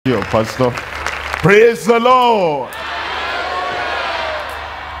Your pastor. Praise the Lord.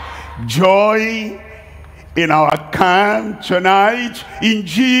 Joy in our camp tonight in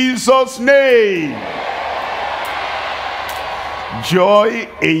Jesus' name. Joy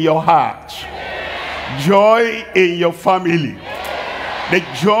in your heart. Joy in your family. The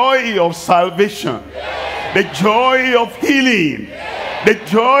joy of salvation. The joy of healing. The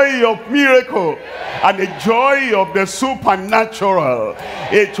joy of miracle. And the joy of the supernatural.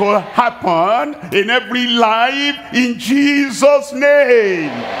 It will happen in every life in Jesus' name.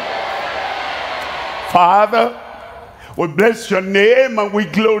 Father, we bless your name and we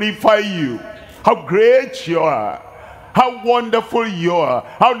glorify you. How great you are. How wonderful you are.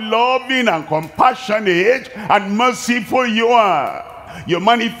 How loving and compassionate and merciful you are. You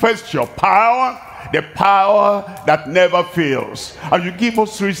manifest your power, the power that never fails. And you give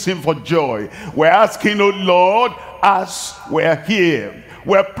us reason for joy. We're asking, oh Lord, as we're here,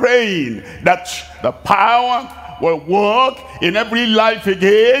 we're praying that the power will work in every life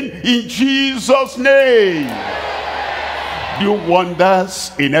again in Jesus' name. Do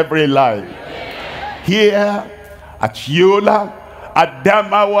wonders in every life. Here at Yola,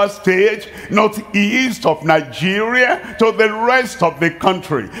 ADAMAWA stage, northeast of Nigeria, to the rest of the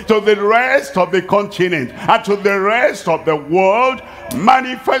country, to the rest of the continent, and to the rest of the world,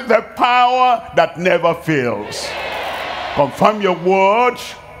 manifest the power that never fails. Confirm your word,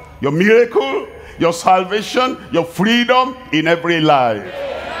 your miracle, your salvation, your freedom in every life.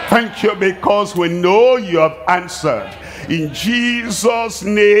 Thank you because we know you have answered. In Jesus'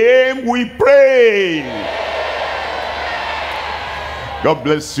 name we pray. God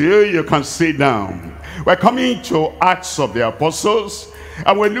bless you. You can sit down. We're coming to Acts of the Apostles,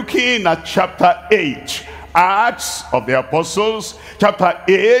 and we're looking at chapter 8. Acts of the Apostles, chapter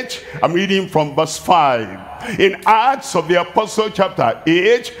 8. I'm reading from verse 5. In Acts of the Apostles, chapter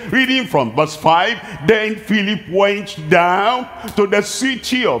 8, reading from verse 5, then Philip went down to the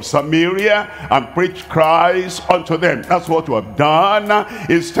city of Samaria and preached Christ unto them. That's what we have done.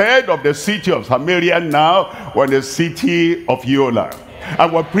 Instead of the city of Samaria, now we're in the city of Yola.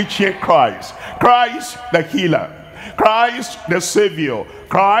 And we're preaching Christ. Christ the healer. Christ the Savior.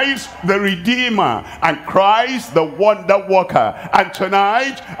 Christ the Redeemer. And Christ the Wonder Worker. And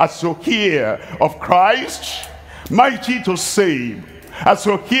tonight, as you hear of Christ, mighty to save. As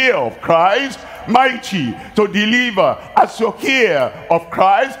you hear of Christ, mighty to deliver. As you hear of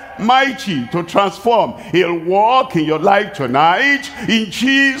Christ, mighty to transform. He'll walk in your life tonight in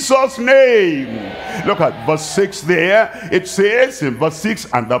Jesus' name. Look at verse 6 there. It says in verse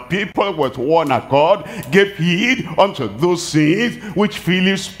 6, and the people with one accord gave heed unto those things which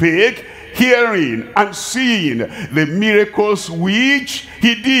Philip spake, hearing and seeing the miracles which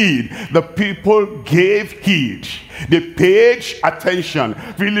he did. The people gave heed. They paid attention.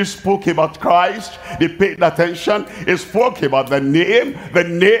 Philip spoke about Christ. They paid attention. He spoke about the name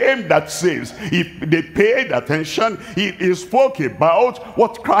that saves. They paid attention. He spoke about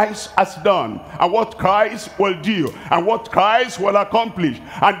what Christ has done and what Christ will do and what Christ will accomplish.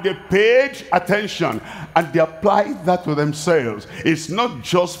 And they paid attention and they applied that to themselves. It's not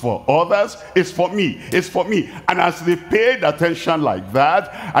just for others, it's for me. It's for me. And as they paid attention like that,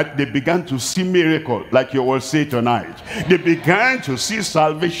 and they began to see miracle, like you will see tonight. They began to see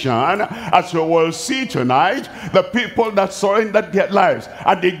salvation, as you will see tonight. The people that surrendered their lives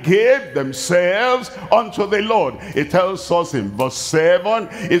and they gave themselves unto the Lord. It tells us in verse 7,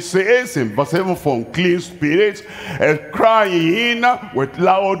 it says in verse 7, for unclean spirits, crying with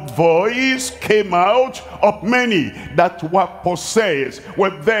loud voice came out of many that were possessed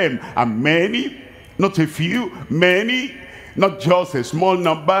with them, and many, not a few, many, not just a small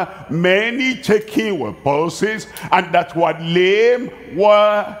number, many taken with pulses, and that were lame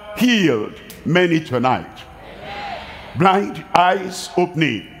were healed. Many tonight. Blind eyes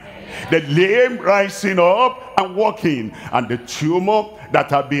opening, the lame rising up and walking, and the tumor that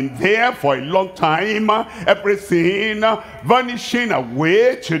have been there for a long time, everything vanishing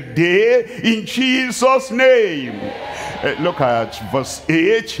away today in Jesus' name. Look at verse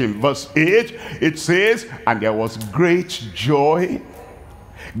 8. In verse 8 it says, and there was great joy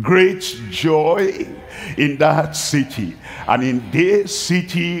in that city, and in this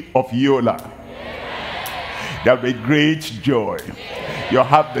city of Yola there will be great joy. You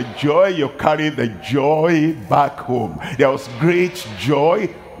have the joy, you carry the joy back home. There was great joy.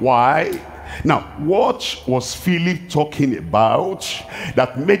 Why? Now, what was Philip talking about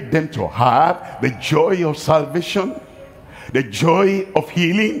that made them to have the joy of salvation, the joy of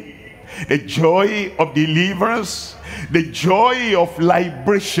healing, the joy of deliverance, the joy of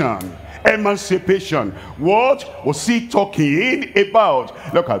liberation? emancipation. What was he talking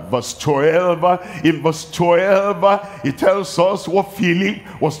about? Look at verse 12. In verse 12, he tells us what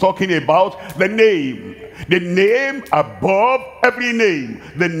Philip was talking about. The name above every name,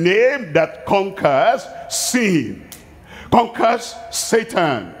 the name that conquers sin, conquers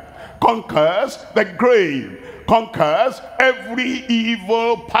Satan, conquers the grave, conquers every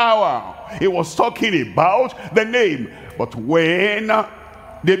evil power. He was talking about the name. But when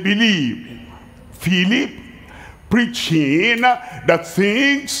they believed Philip preaching the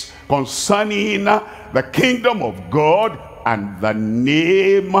things concerning the kingdom of God and the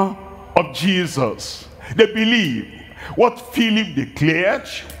name of Jesus, they believed what Philip declared,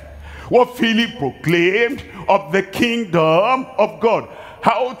 what Philip proclaimed of the kingdom of God,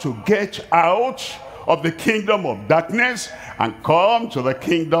 how to get out of the kingdom of darkness and come to the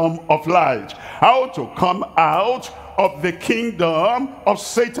kingdom of light, how to come out of the kingdom of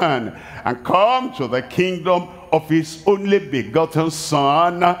Satan and come to the kingdom of his only begotten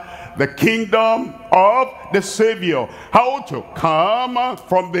Son, the kingdom of the Savior, how to come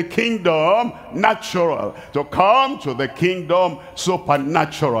from the kingdom natural to come to the kingdom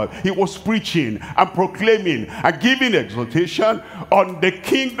supernatural. He was preaching and proclaiming and giving exhortation on the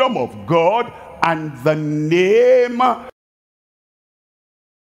kingdom of God and the name.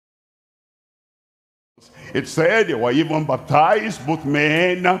 It said they were even baptized, both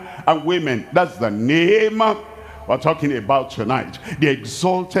men and women. That's the name we're talking about tonight. The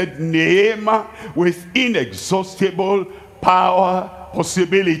exalted name with inexhaustible power,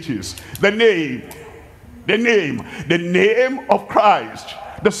 possibilities. The name of Christ,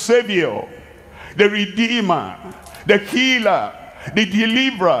 the Savior, the Redeemer, the Healer, the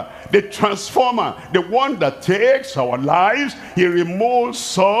Deliverer, the Transformer, the one that takes our lives, he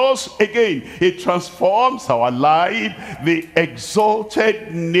remolds us again, he transforms our life. The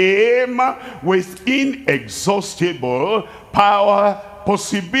exalted name with inexhaustible power,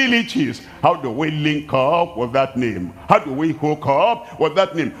 possibilities. How do we link up with that name? How do we hook up with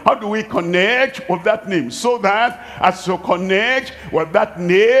that name? How do we connect with that name? So that as you connect with that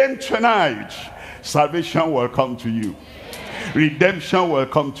name tonight, salvation will come to you, redemption will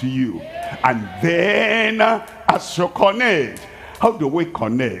come to you. And then as you connect, how do we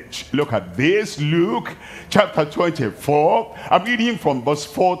connect? Look at this, Luke chapter 24. I'm reading from verse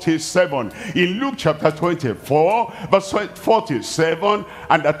 47. In Luke chapter 24, verse 47,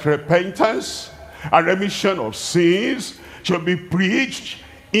 and that repentance and remission of sins shall be preached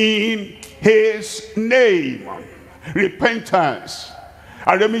in his name. Repentance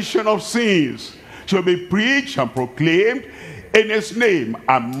and remission of sins shall be preached and proclaimed in his name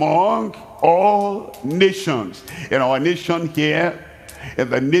among all nations. In our nation here, in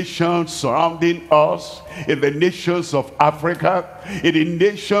the nations surrounding us, in the nations of Africa, in the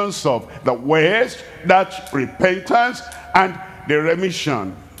nations of the West, that repentance and the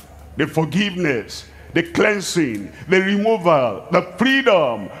remission, the forgiveness, the cleansing, the removal, the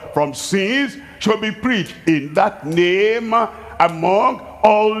freedom from sins shall be preached in that name among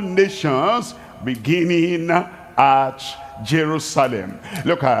all nations, beginning at Jerusalem.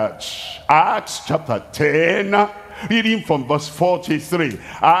 Look at Acts chapter 10, reading from verse 43.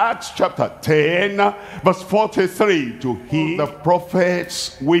 Acts chapter 10, verse 43. To hear the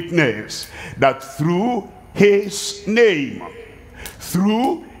prophets witness that through his name,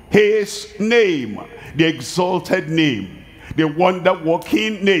 the exalted name, the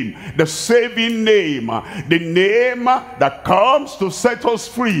wonder-working name, the saving name, the name that comes to set us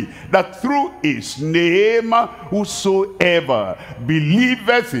free, that through his name whosoever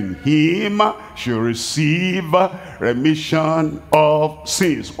believeth in him shall receive remission of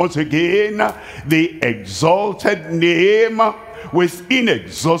sins. Once again, the exalted name with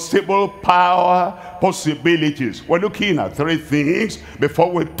inexhaustible power, possibilities. We're looking at three things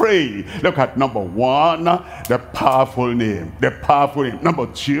before we pray. Look at number one, the powerful name. The powerful name. Number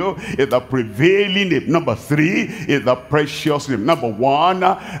two is the prevailing name. Number three is the precious name. Number one,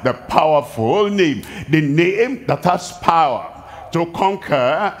 the powerful name. The name that has power to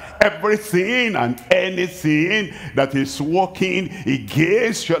conquer everything and anything that is working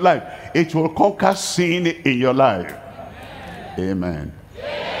against your life. It will conquer sin in your life. Amen.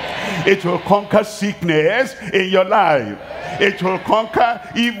 It will conquer sickness in your life. It will conquer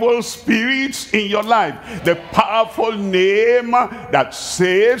evil spirits in your life. The powerful name that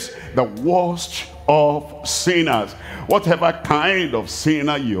saves the worst of sinners. Whatever kind of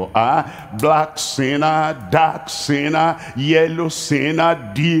sinner you are, black sinner, dark sinner, yellow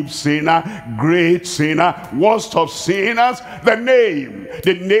sinner, deep sinner, great sinner, worst of sinners, the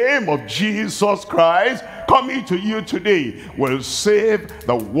name of Jesus Christ coming to you today will save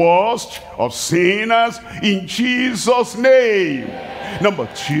the worst of sinners in Jesus' name. Number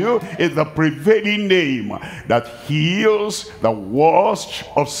 2 is the prevailing name that heals the worst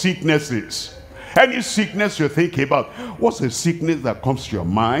of sicknesses. Any sickness you think about, what's a sickness that comes to your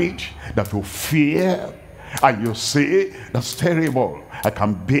mind that you fear? And you say, that's terrible. I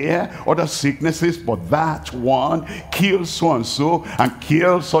can bear other sicknesses, but that one kills so and so and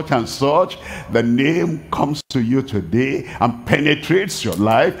kills such and such. The name comes to you today and penetrates your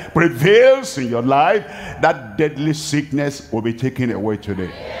life, prevails in your life. That deadly sickness will be taken away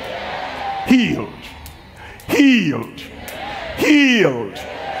today. Healed, healed, healed.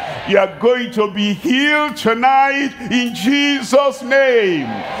 You are going to be healed tonight in Jesus' name.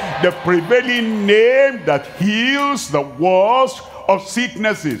 The prevailing name that heals the worst of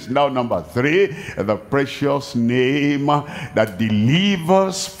sicknesses. Now number 3, the precious name that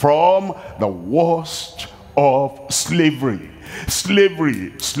delivers from the worst of slavery.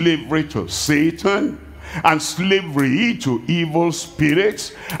 Slavery to Satan, and slavery to evil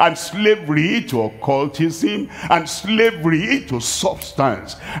spirits, and slavery to occultism, and slavery to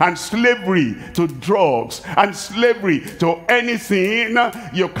substance, and slavery to drugs, and slavery to anything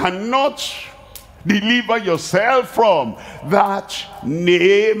you cannot deliver yourself from. That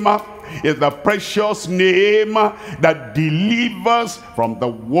name is the precious name that delivers from the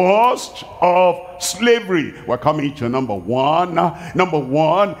worst of slavery. We're coming to number 1. Number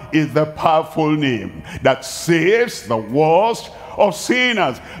 1 is the powerful name that saves the worst of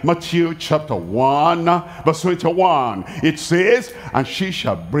sinners. Matthew chapter 1 verse 21, it says, and she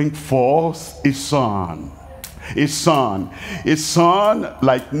shall bring forth a son. A son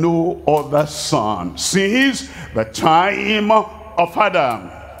like no other son since the time of Adam.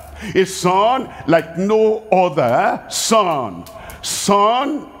 A son like no other son.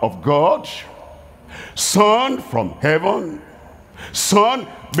 Son of God, son from heaven, son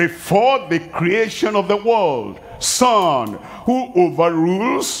before the creation of the world, son who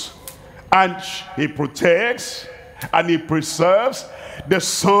overrules and he protects and he preserves, the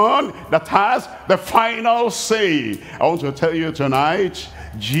son that has the final say. I want to tell you tonight,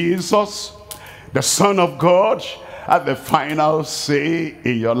 Jesus, the Son of God, has the final say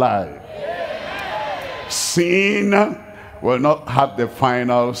in your life. Sin will not have the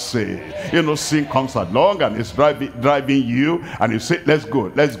final say. You know, sin comes along and it's driving you, and you say, let's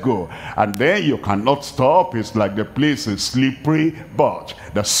go, let's go. And then you cannot stop. It's like the place is slippery, but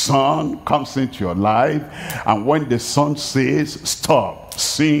the Son comes into your life, and when the Son says stop,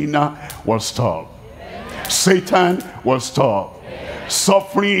 sin will stop. Satan will stop.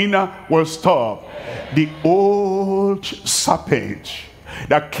 Suffering will stop. The old serpent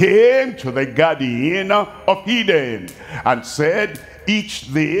that came to the Garden of Eden and said, eat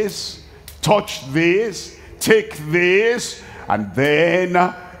this, touch this, take this, and then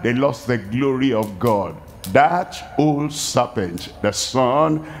they lost the glory of God. That old serpent, the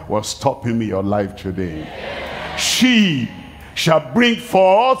Son, was stopping your life today. She shall bring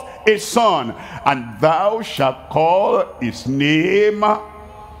forth a son, and thou shalt call his name. I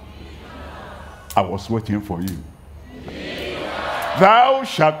was waiting for you. Thou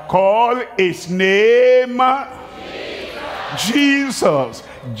shalt call his name Jesus.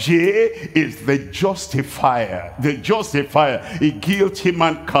 J is the justifier. The justifier. A guilty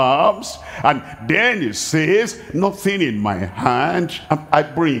man comes and then he says, nothing in my hand I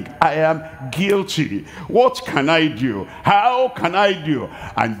bring. I am guilty. What can I do? How can I do?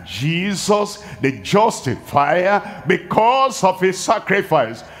 And Jesus, the justifier, because of his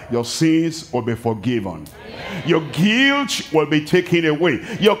sacrifice, your sins will be forgiven. Your guilt will be taken away.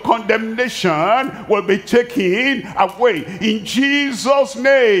 Your condemnation will be taken away. In Jesus'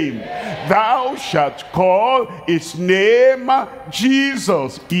 name, thou shalt call his name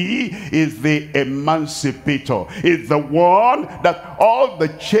Jesus. He is the emancipator. He's the one that all the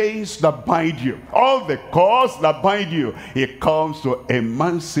chains that bind you, all the cords that bind you, he comes to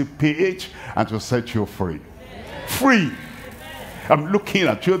emancipate and to set you free. Free. I'm looking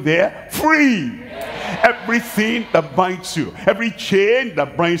at you there. Free. Everything that binds you, every chain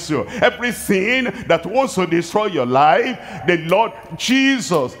that binds you, everything that wants to destroy your life, the Lord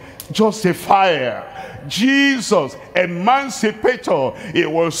Jesus, justifier, Jesus, emancipator, it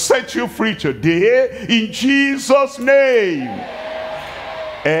will set you free today in Jesus' name.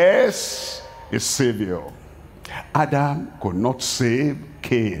 S is Savior. Adam could not save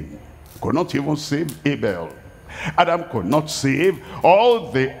Cain, could not even save Abel. Adam could not save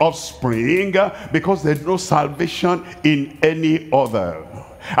all the offspring because there's no salvation in any other.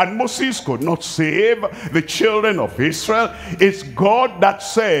 And Moses could not save the children of Israel. It's God that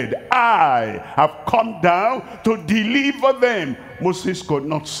said, I have come down to deliver them. Moses could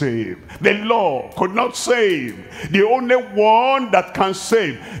not save. The law could not save. The only one that can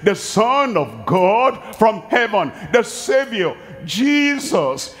save, the Son of God from heaven, the Savior,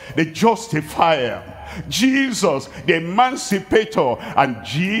 Jesus, the justifier, Jesus, the emancipator, and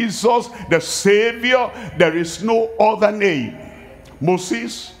Jesus, the Savior. There is no other name.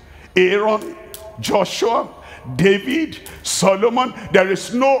 Moses, Aaron, Joshua, David, Solomon, there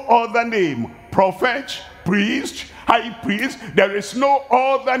is no other name. Prophet, priest, high priest, there is no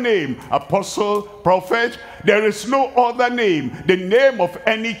other name. Apostle, prophet, there is no other name. The name of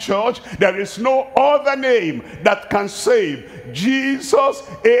any church, there is no other name that can save. Jesus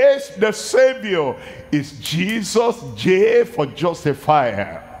is the Savior. Is Jesus, J for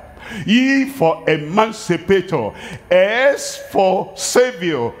justifier, E for emancipator, S for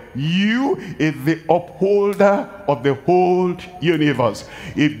Savior, U is the upholder of the whole universe.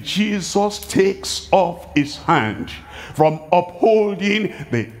 If Jesus takes off his hand from upholding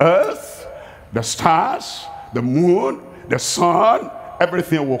the earth, the stars, the moon, the sun,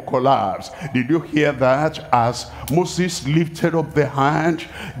 everything will collapse. Did you hear that? As Moses lifted up the hand,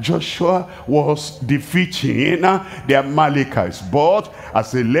 Joshua was defeating the Amalekites. But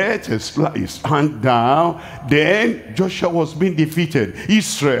as he let his hand down, then Joshua was being defeated.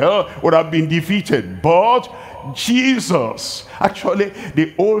 Israel would have been defeated. But Jesus, actually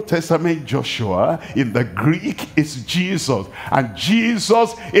the Old Testament Joshua in the Greek is Jesus, and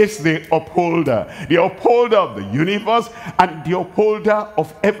Jesus is the upholder of the universe and the upholder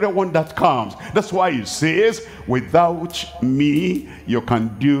of everyone that comes. That's why he says, without me you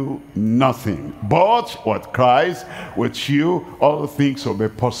can do nothing, but with Christ, with you, all things will be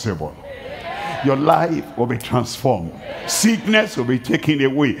possible. Your life will be transformed. Sickness will be taken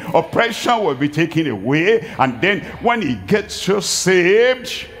away. Oppression will be taken away. And then when he gets you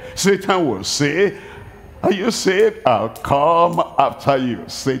saved, Satan will say, are you saved? I'll come after you.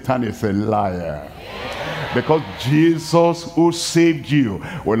 Satan is a liar. Because Jesus who saved you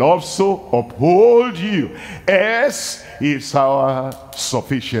will also uphold you. S is our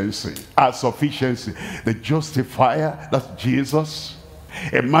sufficiency. Our sufficiency. The justifier, that's Jesus.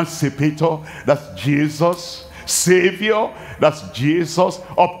 Emancipator, that's Jesus. Savior, that's Jesus.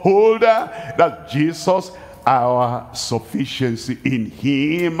 Upholder, that's Jesus. Our sufficiency in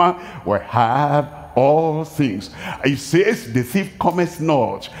him we have all things. He says, the thief cometh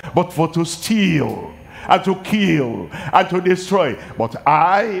not but for to steal and to kill and to destroy, but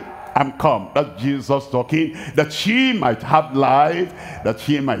I am come, that's Jesus talking, that she might have life, that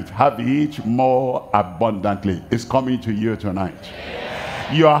she might have it more abundantly. It's coming to you tonight.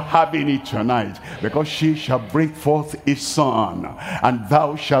 You are having it tonight, because she shall bring forth a son, and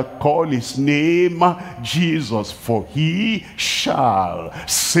thou shalt call his name Jesus, for he shall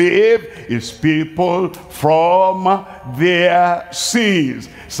save his people from their sins.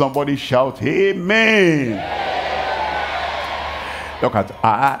 Somebody shout amen. Look at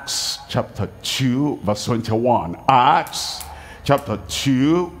Acts chapter 2 verse 21. Acts chapter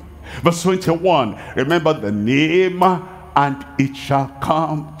 2 verse 21. Remember the name. And it shall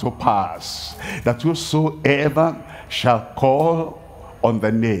come to pass that whosoever shall call on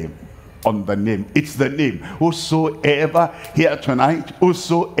the name, it's the name, whosoever here tonight,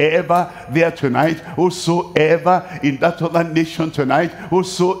 whosoever there tonight, whosoever in that other nation tonight,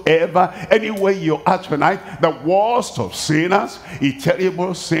 whosoever anywhere you are tonight, the worst of sinners, a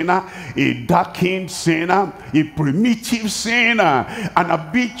terrible sinner, a darkened sinner, a primitive sinner, an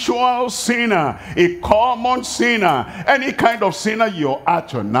habitual sinner, a common sinner, any kind of sinner you are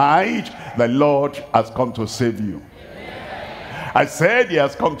tonight, the Lord has come to save you. I said he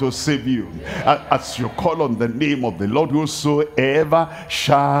has come to save you. As you call on the name of the Lord, whosoever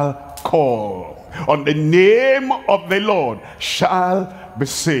shall call on the name of the Lord shall be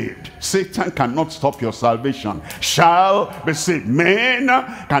saved. Satan cannot stop your salvation. Shall be saved. Men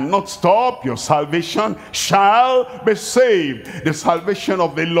cannot stop your salvation. Shall be saved. The salvation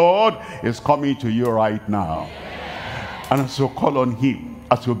of the Lord is coming to you right now. And as you call on him,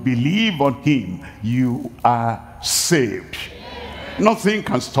 as you believe on him, you are saved. Nothing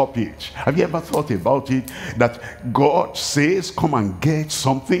can stop it. Have you ever thought about it? That God says, come and get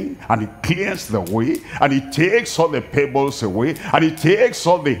something, and he clears the way, and he takes all the pebbles away, and he takes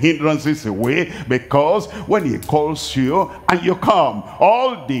all the hindrances away, because when he calls you and you come,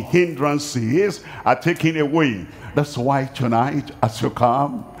 all the hindrances are taken away. That's why tonight, as you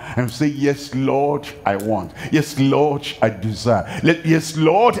come, and say, yes, Lord, I want. Yes, Lord, I desire. Yes,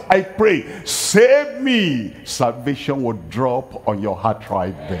 Lord, I pray. Save me. Salvation will drop on your heart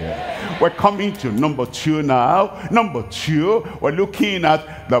right there. We're coming to number 2 now. Number 2, we're looking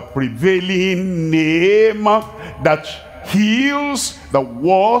at the prevailing name that heals the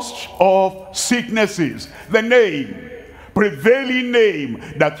worst of sicknesses. The name, prevailing name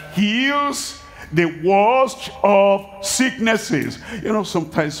that heals the worst of sicknesses. You know,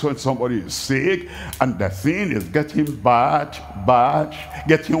 sometimes when somebody is sick and the thing is getting bad,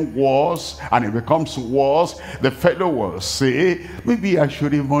 getting worse, and it becomes worse, the fellow will say, maybe I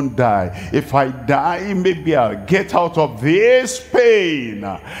should even die. If I die, maybe I'll get out of this pain.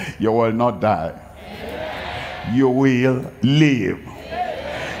 You will not die. You will live.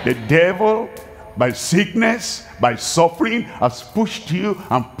 The devil, by sickness, by suffering, has pushed you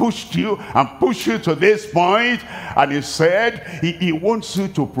and pushed you and pushed you to this point, and he said he wants you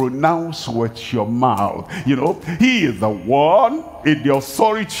to pronounce with your mouth. You know, he is the one in the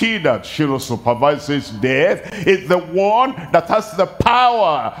authority that supervises death, is the one that has the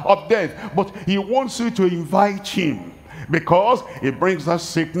power of death, but he wants you to invite him. Because it brings us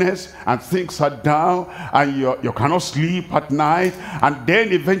sickness and things are down and you cannot sleep at night, and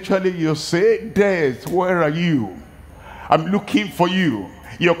then eventually you say, death, where are you? I'm looking for you.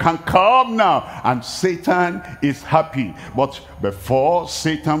 You can come now. And Satan is happy. But before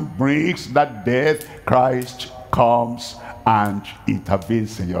Satan brings that death, Christ comes and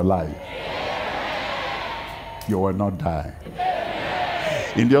intervenes in your life. You will not die.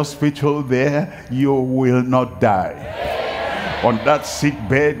 In the hospital there, you will not die. On that sick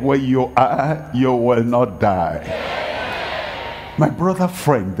bed where you are, you will not die. My brother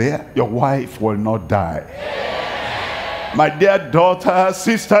friend there, your wife will not die. My dear daughter,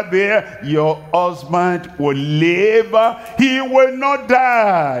 sister there, your husband will live. He will not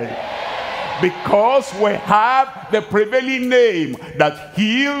die. Because we have the prevailing name that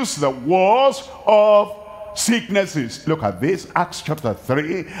heals the worst of sicknesses. Look at this, Acts chapter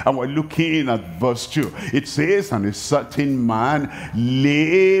 3, and we're looking at verse 2. It says, and a certain man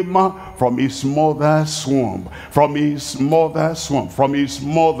lame from his mother's womb. From his mother's womb. From his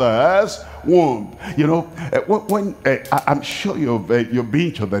mother's womb. You know, when I'm sure you've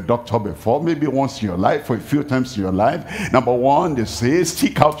been to the doctor before, maybe once in your life, or a few times in your life. Number one, they say,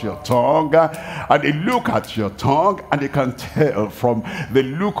 stick out your tongue, and they look at your tongue, and they can tell from the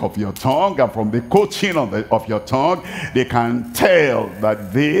look of your tongue and from the coating of your tongue, they can tell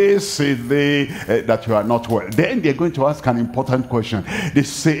that this is that you are not well. Then they're going to ask an important question. They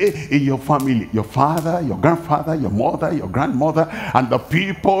say, in your family, your father, your grandfather, your mother, your grandmother, and the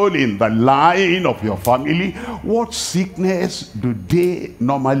people in the line of your family, what sickness do they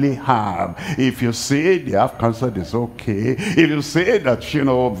normally have? If you say they have cancer, it's okay. If you say that, you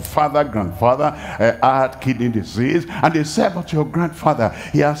know, father, grandfather had kidney disease, and they say about your grandfather,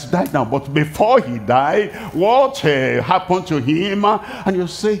 he has died now, but before he died, what happened to him? And you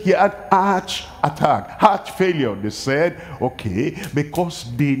say he had heart attack, heart failure. They said, okay, because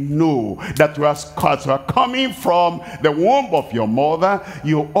they know that you are coming from the womb of your mother,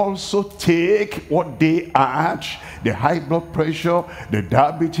 you also take what they had, the high blood pressure, the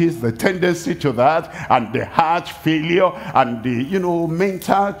diabetes, the tendency to that, and the heart failure, and the, you know,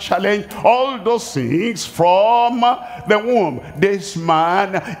 mental challenge, all those things from the womb. This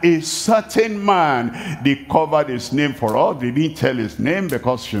man, a certain man, they covered his name for us. They didn't tell his name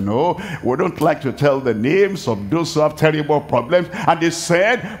because, you know, we don't like to tell the names of those who have terrible problems. And they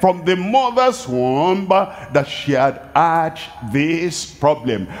said from the mother's womb that she had this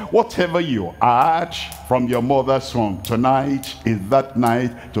problem. Whatever you had from your mother's womb, tonight is that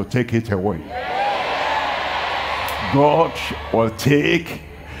night to take it away. God will take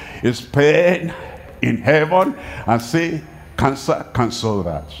his pen in heaven and say, cancer, cancel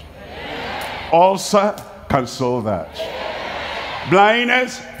that. Ulcer, cancel that.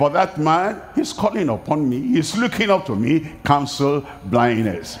 Blindness, for that man, he's calling upon me, he's looking up to me, cancel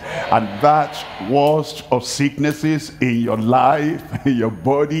blindness. And that worst of sicknesses in your life, in your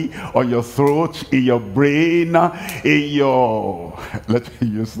body, on your throat, in your brain, in your, let me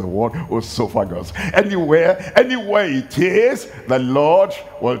use the word, esophagus. Anywhere it is, the Lord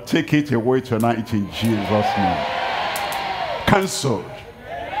will take it away tonight in Jesus' name. Cancelled.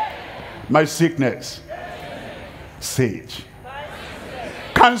 My sickness. Say it.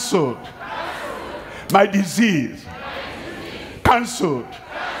 Cancelled. My disease. Cancelled.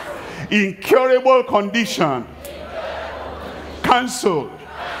 Incurable condition. Cancelled.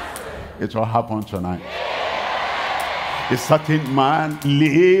 It will happen tonight. A certain man,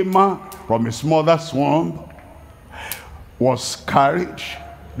 lame from his mother's womb, was carried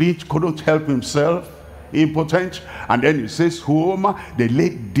He couldn't help himself, impotent. And then it says, whom they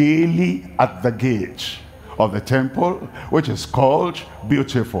laid daily at the gate of the temple, which is called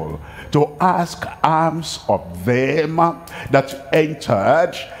Beautiful, to ask alms of them that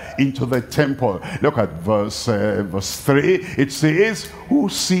entered into the temple. Look at verse 3. It says, who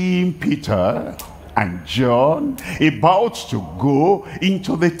seeing Peter and John about to go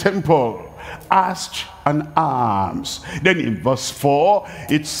into the temple, asked an alms. Then in verse 4,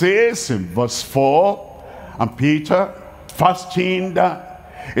 it says in verse 4, and Peter, fastened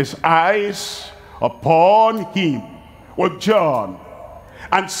his eyes upon him with John,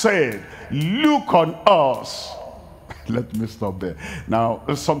 and said, look on us. Let me stop there. Now,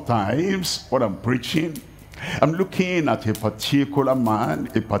 sometimes when I'm preaching, I'm looking at a particular man,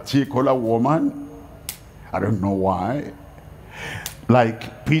 a particular woman. I don't know why.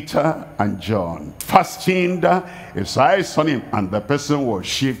 Like Peter and John, fastened his eyes on him, and the person will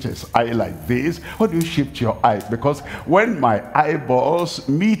shift his eye like this. How do you shift your eye? Because when my eyeballs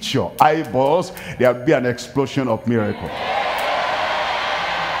meet your eyeballs, there'll be an explosion of miracle.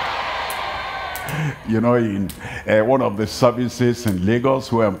 You know, in one of the services in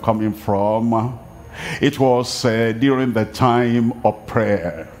Lagos where I'm coming from, it was during the time of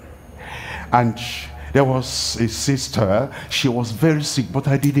prayer. And there was a sister, she was very sick, but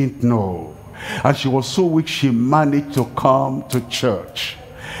I didn't know. And she was so weak, she managed to come to church.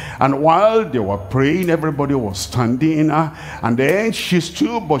 And while they were praying, everybody was standing, and then she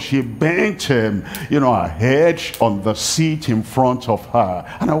stood, but she bent, her head on the seat in front of her.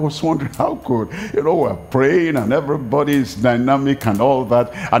 And I was wondering, how could, we're praying, and everybody is dynamic and all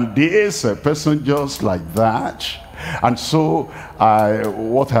that, and this person just like that. And so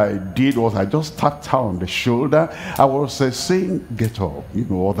what I did was I just tapped her on the shoulder. I was saying, get up.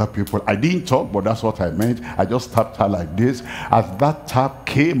 Other people, I didn't talk, but that's what I meant. I just tapped her like this. As that tap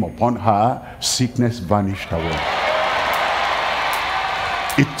came upon her, sickness vanished away.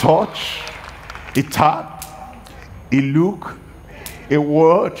 A touch, a tap, a look, a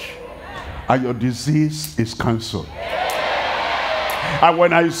word, and your disease is cancelled. And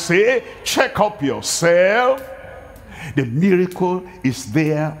when I say check up yourself, the miracle is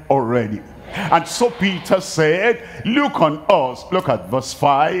there already. And so Peter said, look on us. Look at verse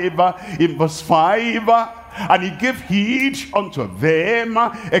 5. In verse 5, and he gave heed unto them,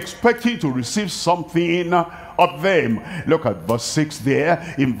 expecting to receive something of them. Look at verse 6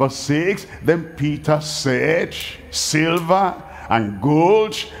 there. In verse 6, then Peter said, silver and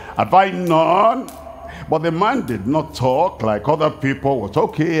gold have I none. But the man did not talk like other people was.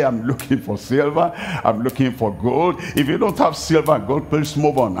 Okay, I'm looking for silver, I'm looking for gold. If you don't have silver and gold, please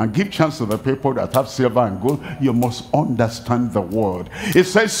move on and give chance to the people that have silver and gold. You must understand the word. It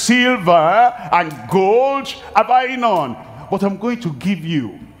says, silver and gold have I none, but I'm going to give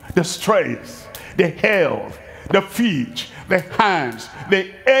you the strength, the health, the feet, the hands, the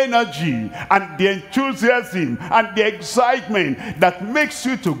energy, and the enthusiasm, and the excitement that makes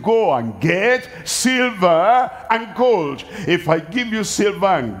you to go and get silver and gold. If I give you silver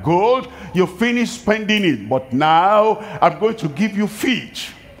and gold, you finish spending it. But now, I'm going to give you feet.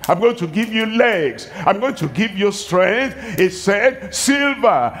 I'm going to give you legs. I'm going to give you strength. It said,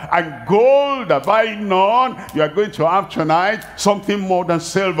 silver and gold have I none. You are going to have tonight something more than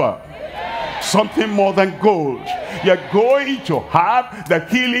silver. Something more than gold. You're going to have the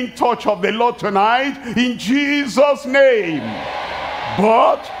healing touch of the Lord tonight in Jesus' name.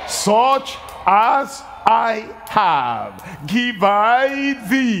 But such as I have, give I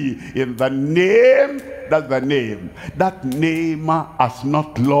thee in the name, that's the name. That name has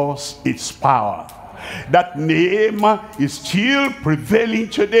not lost its power. That name is still prevailing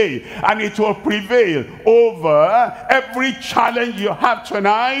today, and it will prevail over every challenge you have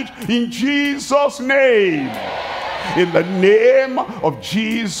tonight in Jesus' name. In the name of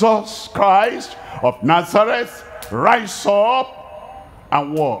Jesus Christ of Nazareth, rise up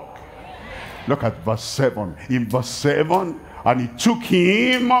and walk. Look at verse 7. In verse 7, and he took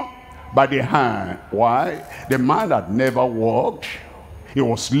him by the hand. Why? The man had never walked. He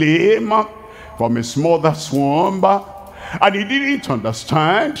was lame from his mother's womb, and he didn't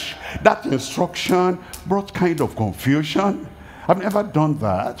understand. That instruction brought kind of confusion. I've never done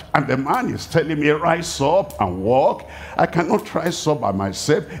that. And the man is telling me, rise up and walk. I cannot rise up by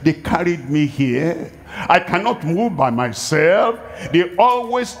myself. They carried me here. I cannot move by myself. They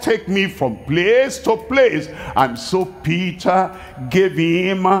always take me from place to place. And so Peter gave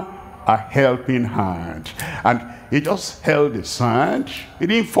him a helping hand. And he just held his hand. He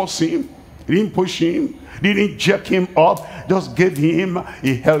didn't force him. He didn't push him. Didn't jerk him up, just gave him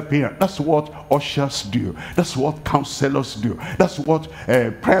a helping hand. That's what ushers do. That's what counselors do. That's what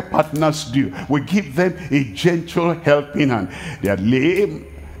prayer partners do. We give them a gentle helping hand. They are lame.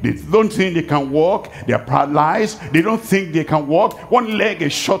 They don't think they can walk. They are paralyzed. They don't think they can walk. One leg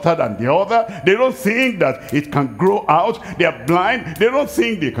is shorter than the other. They don't think that it can grow out. They are blind. They don't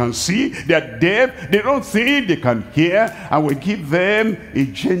think they can see. They are deaf. They don't think they can hear. And we give them a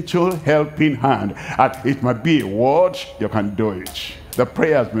gentle helping hand. And it might be a word, you can do it. The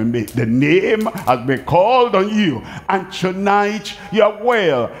prayer has been made. The name has been called on you. And tonight you are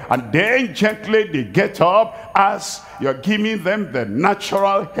well. And then gently they get up as you're giving them the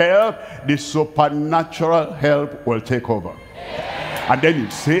natural help. The supernatural help will take over. And then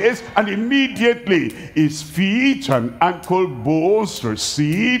it says, and immediately his feet and ankle bones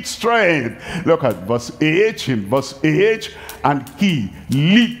received strength. Look at verse 8. In verse 8, and he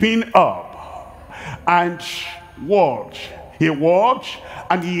leaping up and walked. He walked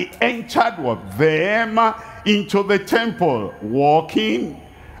and he entered with them into the temple, walking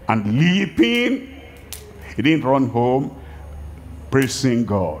and leaping. He didn't run home praising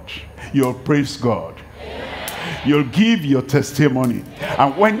God. You'll praise God. You'll give your testimony.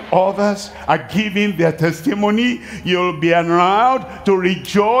 And when others are giving their testimony, you'll be around to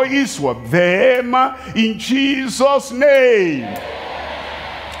rejoice with them in Jesus' name.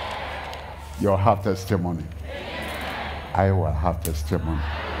 You'll have testimony. I will have testimony.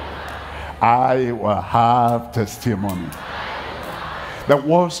 I will have testimony. The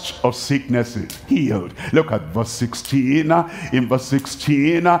worst of sickness is healed. Look at verse 16. In verse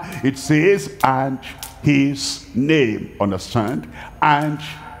 16, it says, and his name. Understand? And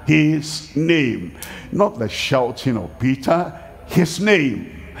his name. Not the shouting of Peter. His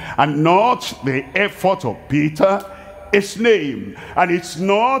name. And not the effort of Peter. His name. And it's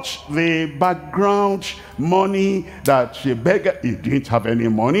not the background money that he begged. He didn't have any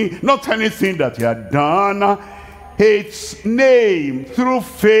money. Not anything that he had done. His name, through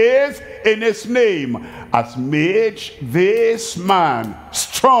faith in his name, has made this man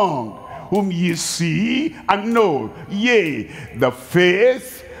strong, whom ye see and know. Yea, the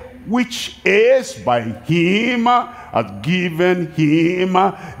faith which is by him has given him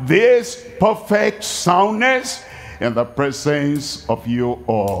this perfect soundness in the presence of you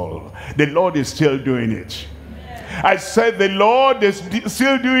all. The Lord is still doing it. I said the Lord is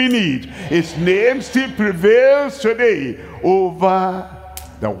still doing it. His name still prevails today over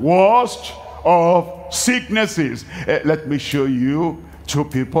the worst of sicknesses. Let me show you two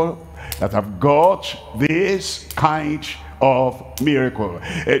people that have got this kind of miracle.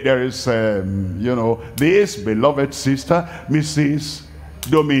 There is, this beloved sister, Mrs.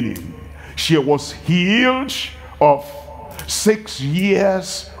 Domini. She was healed of 6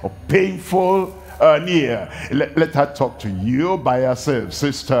 years of painful near. Let her talk to you by herself.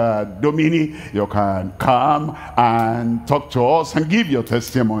 Sister Domini, you can come and talk to us and give your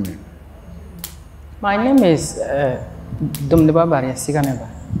testimony. My name is Dominiba.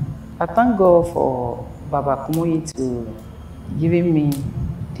 I thank God for Baba Kumuyi to giving me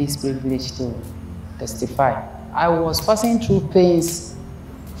this privilege to testify. I was passing through pains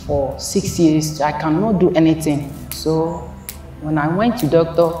for 6 years. I cannot do anything. So when I went to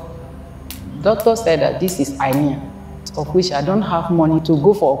doctor said that this is hernia, of which I don't have money to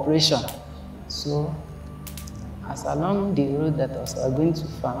go for operation. So as along the road that I was going to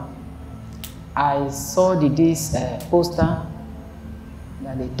farm, I saw this poster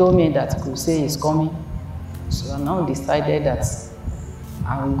that they told me that crusade is coming. So I now decided that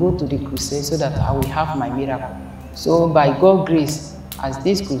I will go to the crusade so that I will have my miracle. So by God's grace, as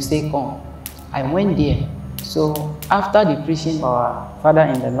this crusade come, I went there. So after the preaching of our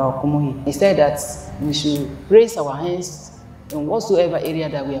father-in-the-law, Kumuyi, he said that we should raise our hands in whatsoever area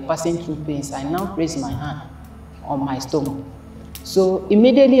that we are passing through pains. I now place my hand on my stomach. So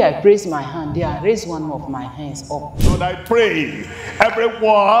immediately I praise my hand there, I raise one of my hands up. Lord, I pray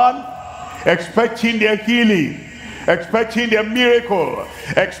everyone expecting their healing, expecting their miracle,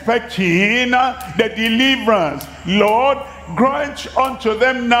 expecting the deliverance, Lord, grant unto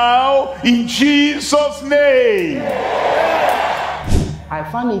them now in Jesus' name. I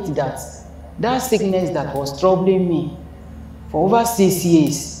found it that sickness that was troubling me for over 6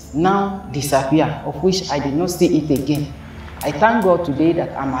 years now disappeared, of which I did not see it again. I thank God today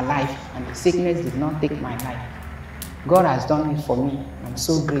that I'm alive and the sickness did not take my life. God has done it for me. I'm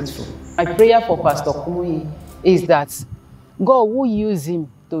so grateful. My prayer for Pastor Kumuyi is that God who used him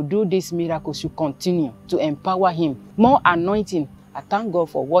to do this miracle should continue to empower him. More anointing. I thank God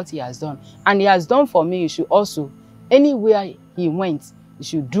for what he has done. And he has done for me. You should also, anywhere he went, you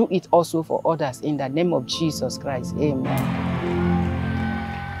should do it also for others in the name of Jesus Christ. Amen.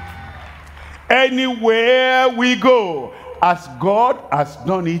 Anywhere we go, as God has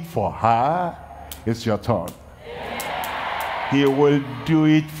done it for her, it's your turn. He will do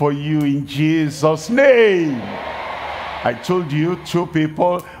it for you in Jesus' name. I told you 2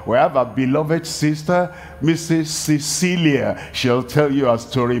 people. We have a beloved sister, Mrs. Cecilia. She'll tell you a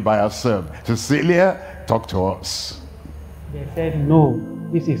story by herself. Cecilia, talk to us. They said, no,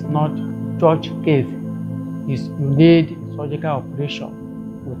 this is not church case. You need surgical operation.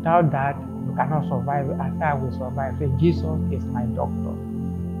 Without that, you cannot survive as I will survive. So Jesus is my doctor.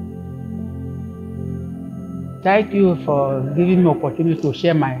 Thank you for giving me opportunity to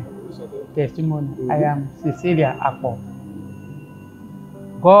share my testimony. I am Cecilia Akpo.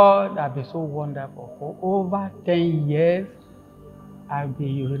 God has been so wonderful. For over 10 years, I've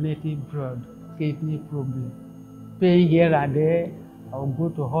been urinating blood, kidney problem. Pain here and there. I'll go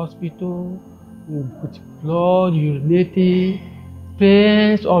to hospital, put blood, urinating,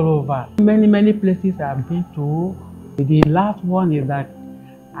 pains all over. Many places I've been to. The last one is that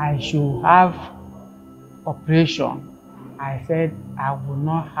I should have operation. I said I will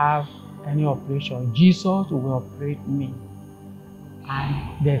not have any operation. Jesus will operate me.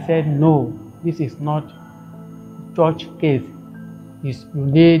 And they said, no, this is not church case. You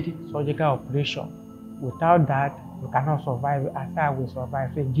need surgical operation. Without that, you cannot survive as I will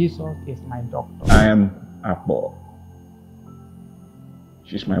survive. So Jesus is my doctor. I am Akpo.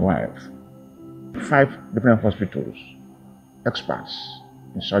 She's my wife. 5 different hospitals, experts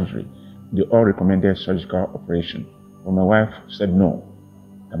in surgery, they all recommended surgical operation. But my wife said no,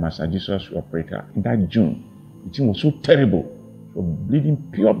 that Master Jesus will operate her. In that June, the thing was so terrible, so bleeding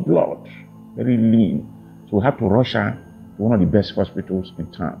pure blood, very lean. So we have to rush her to one of the best hospitals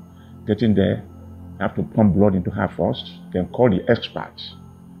in town. Getting there, I have to pump blood into her first, then call the expert.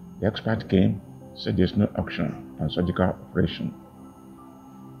 The expert came, said there's no option on surgical operation.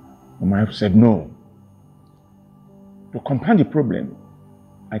 My wife said no. To compound the problem,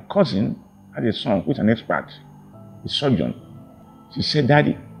 my cousin had a son who's an expert, a surgeon. She said,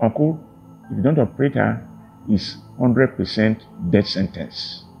 Daddy, Uncle, if you don't operate her, it's 100% death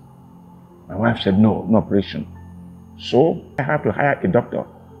sentence. My wife said, no, no operation. So I have to hire a doctor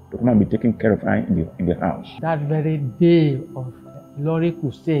to come and be taking care of her in the house. That very day of Glory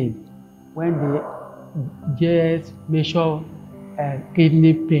Crusade, when they just measure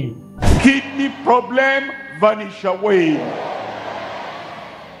kidney pain. Kidney problem vanish away.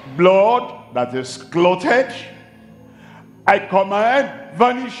 Blood that is clotted, I command,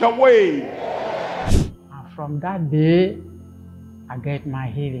 vanish away. And from that day, I get my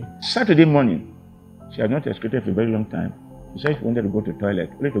healing. Saturday morning, she had not excreted for a very long time. She said she wanted to go to the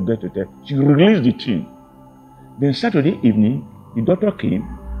toilet, only to get to the toilet. She released the thing. Then Saturday evening, the doctor came.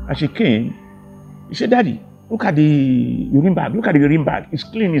 As she came, he said, Daddy, look at the urine bag. Look at the urine bag. It's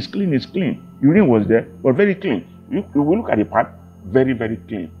clean, it's clean, it's clean. Urine was there, but very clean. You will look at the part, very, very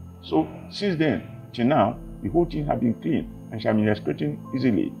clean. So since then, till now, the whole thing has been clean. And she has been excreting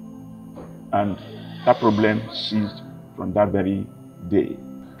easily. And that problem ceased from that very day.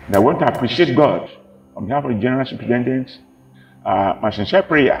 And I want to appreciate God on behalf of the General Superintendent. My sincere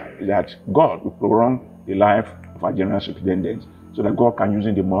prayer is that God will prolong the life of our General Superintendent so that God can use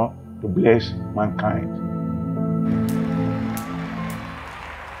him the more to bless mankind.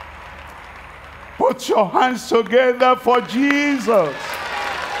 Put your hands together for Jesus.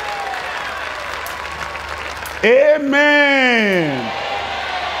 Amen.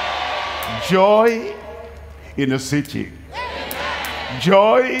 Joy in the city.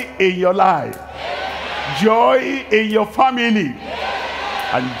 Joy in your life. Joy in your family.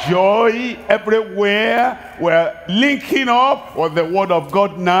 And joy everywhere. We're linking up with the word of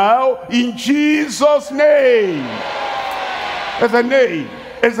God now in Jesus' name. It's a name.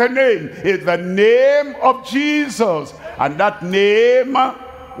 It's a name. It's the name of Jesus. And that name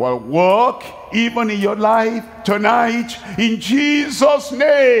will work even in your life tonight in Jesus'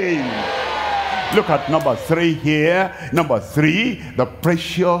 name. Look at number 3 here. Number 3, the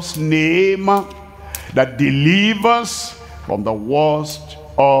precious name that delivers from the worst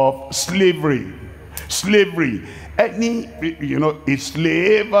of slavery. Slavery. Any, a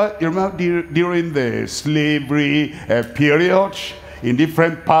slave, you remember during the slavery period in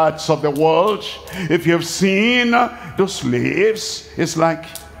different parts of the world, if you've seen those slaves, it's like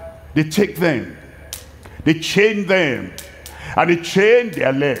they take them, they chain them, and they chain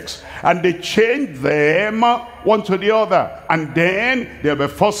their legs, and they chain them one to the other, and then they'll be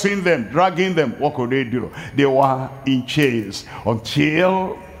forcing them, dragging them. What could they do? They were in chains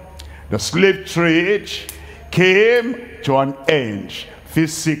until the slave trade came to an end.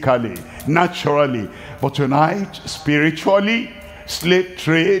 physically, naturally. But tonight, spiritually, slave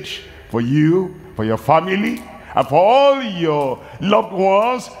trade for you, for your family, and for all your loved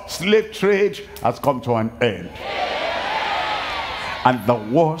ones, slave trade has come to an end. And the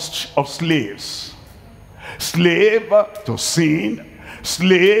worst of slaves, slave to sin,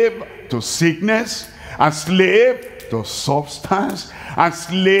 slave to sickness, and slave to substance, and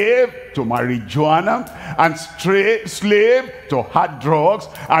slave to marijuana, and slave to hard drugs,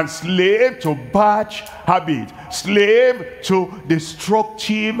 and slave to bad habit, slave to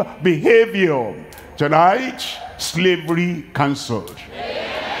destructive behavior. Tonight, slavery cancelled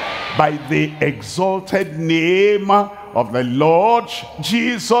by the exalted name of the Lord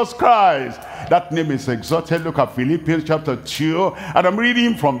Jesus Christ. That name is exalted. Look at Philippians chapter 2, and I'm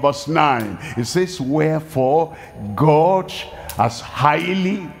reading from verse 9. It says, wherefore God has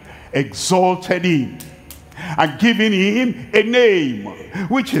highly exalted him and given him a name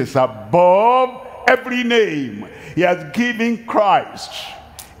which is above every name. He has given Christ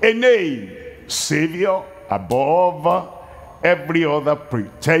a name, Savior, above every other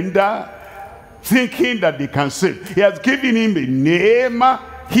pretender thinking that they can save. He has given him a name,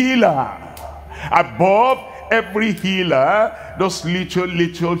 Healer, above every healer. Those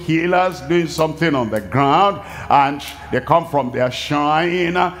little healers doing something on the ground, and they come from their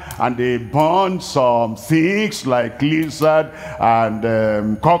shrine and they burn some things like lizard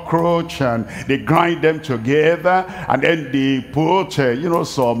and cockroach, and they grind them together, and then they put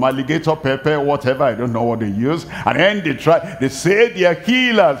some alligator pepper, whatever, I don't know what they use, and then they say they are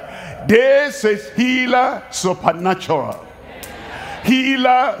healers. This is healer supernatural,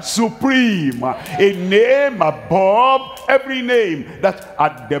 healer supreme, a name above every name, that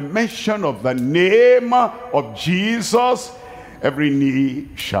at the mention of the name of Jesus, every knee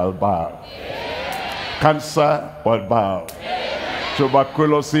shall bow. Cancer will bow.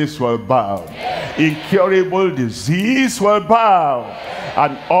 Tuberculosis will bow. Incurable disease will bow.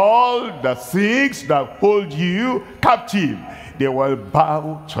 And all the things that hold you captive, they will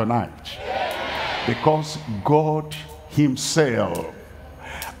bow tonight. Because God himself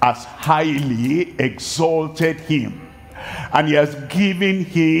has highly exalted him, and he has given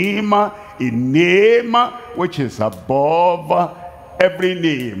him a name which is above every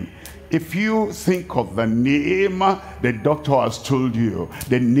name. If you think of the name the doctor has told you,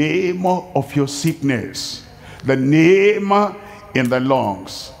 the name of your sickness, the name in the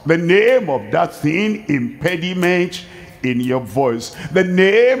lungs, the name of that thing, impediment in your voice, the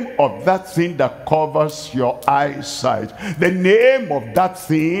name of that thing that covers your eyesight, the name of that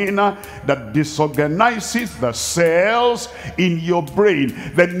thing that disorganizes the cells in your brain,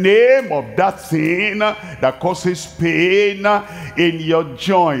 the name of that thing that causes pain in your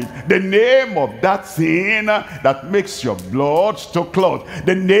joint, the name of that thing that makes your blood to clot,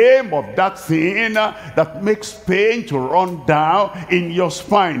 the name of that thing that makes pain to run down in your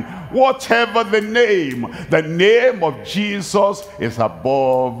spine. Whatever the name of Jesus is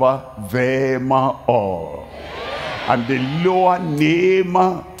above them all. And the lower name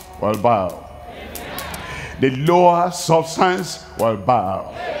will bow. The lower substance will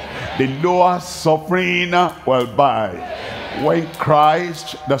bow. The lower suffering will bow. When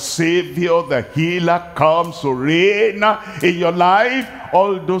Christ, the Savior, the healer, comes to reign in your life,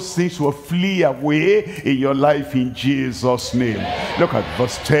 all those things will flee away in your life in Jesus' name. Look at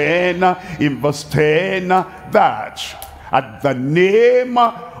verse 10. In verse 10, that at the name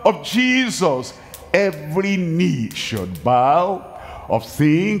of Jesus, every knee should bow, of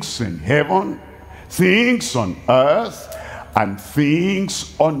things in heaven, things on earth, and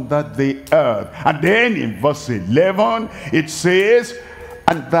things under the earth. And then in verse 11 it says,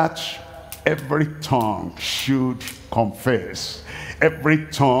 and that every tongue should confess. Every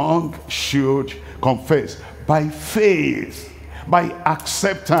tongue should confess by faith, by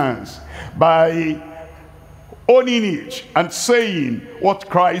acceptance, by owning it and saying what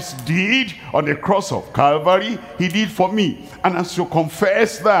Christ did on the cross of Calvary, he did for me. And as you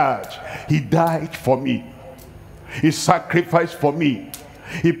confess that, he died for me, he sacrificed for me,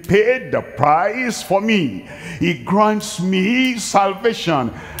 he paid the price for me, he grants me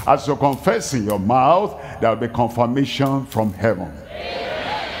salvation. As you confess in your mouth, there will be confirmation from heaven.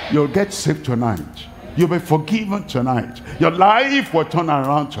 You'll get saved tonight. You'll be forgiven tonight. Your life will turn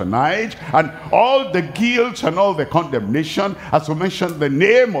around tonight, and all the guilt and all the condemnation, as you mention the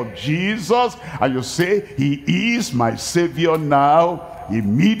name of Jesus and you say, he is my Savior now,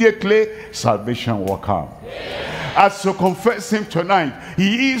 immediately salvation will come. As you confess him tonight,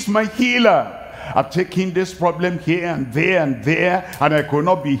 he is my healer. I've taken this problem here and there and there, and I could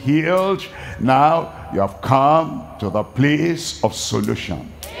not be healed. Now you have come to the place of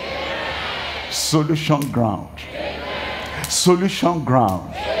solution. Solution ground. Solution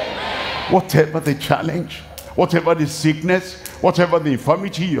ground. Whatever the challenge, whatever the sickness, whatever the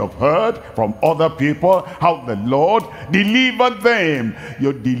infirmity you have heard from other people, how the Lord delivered them,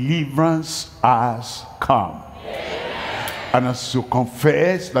 your deliverance has come. And as you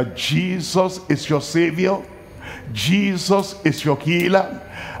confess that Jesus is your Savior, Jesus is your healer,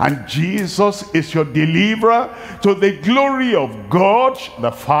 and Jesus is your deliverer, to the glory of God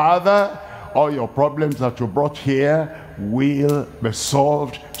the Father, all your problems that you brought here will be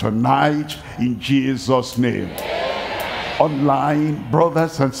solved tonight in Jesus' name. Online,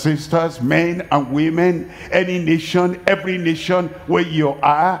 brothers and sisters, men and women, any nation, every nation where you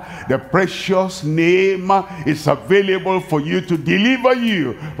are, the precious name is available for you to deliver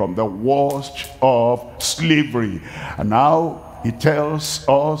you from the worst of slavery. And now he tells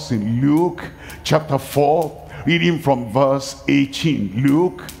us in Luke chapter 4, reading from verse 18.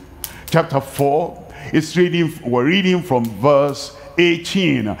 Luke chapter 4, we're reading from verse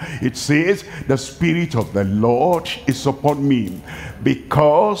 18. It says, the Spirit of the Lord is upon me,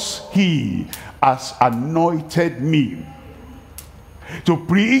 because he has anointed me to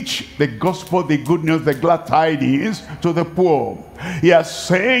preach the gospel, the good news, the glad tidings to the poor. He has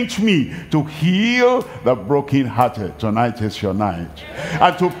sent me to heal the brokenhearted. Tonight is your night.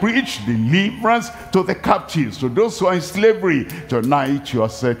 And to preach deliverance to the captives, to those who are in slavery. Tonight you are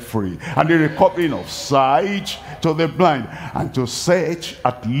set free. And the recovering of sight to the blind, and to set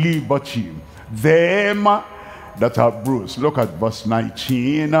at liberty them that are bruised. Look at verse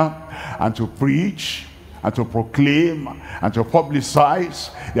 19. And to preach and to proclaim and to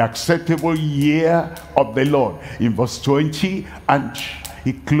publicize the acceptable year of the Lord. In verse 20, and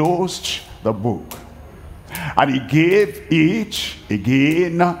he closed the book, and he gave it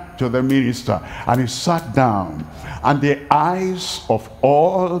again to the minister, and he sat down, and the eyes of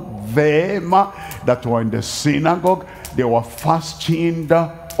all them that were in the synagogue, they were fastened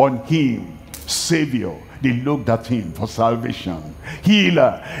on him. Savior, they looked at him for salvation.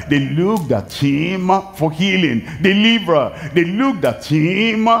 Healer, they looked at him for healing. Deliverer, they looked at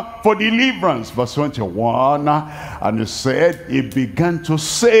him for deliverance. Verse 21, and he said, he began to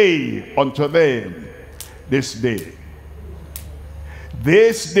say unto them, this day,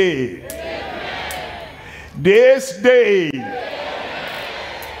 this day, amen. This day,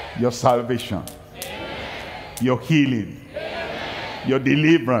 amen. Your salvation, amen. Your healing, amen. Your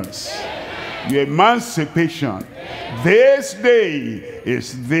deliverance, amen. Your emancipation, amen. This day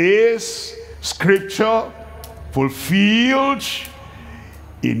is this scripture fulfilled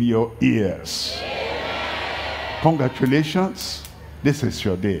in your ears. Amen. Congratulations, this is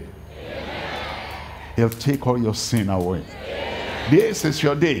your day. He'll take all your sin away. Amen. This is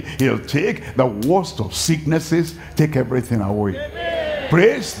your day. He'll take the worst of sicknesses, take everything away. Amen.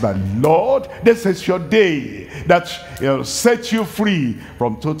 Praise the Lord. This is your day that he'll set you free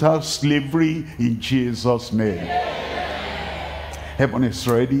from total slavery in Jesus' name. Amen. Heaven is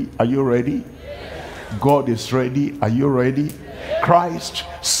ready. Are you ready? Yes. God is ready. Are you ready? Yes. Christ,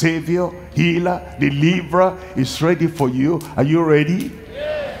 Savior, Healer, Deliverer is ready for you. Are you ready?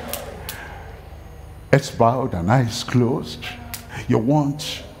 Heads bowed and eyes closed. You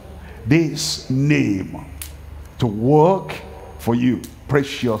want this name to work for you.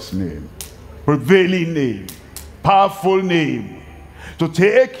 Precious name, prevailing name, powerful name, to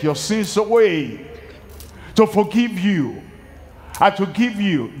take your sins away, to forgive you, and to give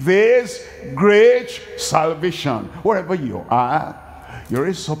you this great salvation. Wherever you are, you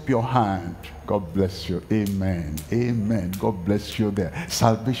raise up your hand. God bless you. Amen. Amen. God bless you there.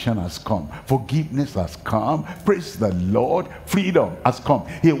 Salvation has come. Forgiveness has come. Praise the Lord. Freedom has come.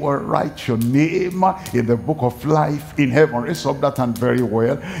 He will write your name in the book of life in heaven. Raise up that hand very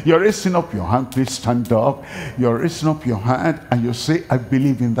well. You're raising up your hand. Please stand up. You're raising up your hand and you say, I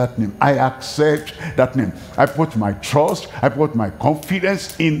believe in that name. I accept that name. I put my trust, I put my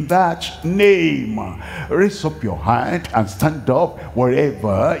confidence in that name. Raise up your hand and stand up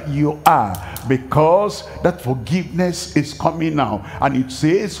wherever you are, because that forgiveness is coming now. And it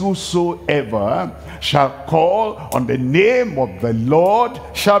says, whosoever shall call on the name of the Lord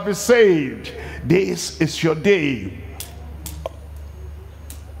shall be saved. This is your day.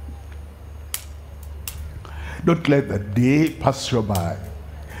 Don't let the day pass you by.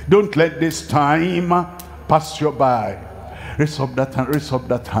 Don't let this time pass you by. Raise up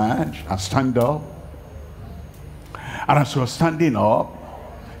that hand and stand up. And as you're standing up,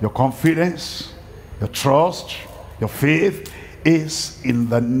 your confidence, your trust, your faith is in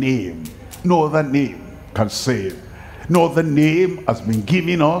the name. No other name can save. No other name has been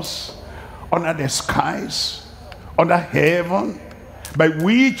given us under the skies, under heaven, by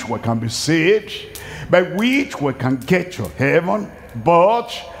which we can be saved, by which we can get to heaven, but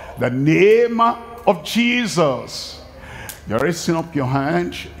the name of Jesus. You're raising up your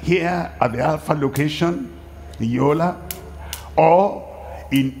hand here at the Alpha location in Yola, or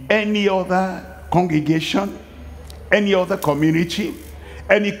in any other congregation, any other community,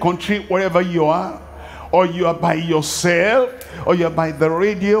 any country, wherever you are, or you are by yourself, or you are by the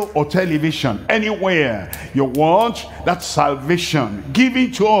radio or television, anywhere you want that salvation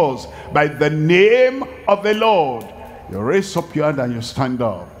given to us by the name of the Lord. You raise up your hand and you stand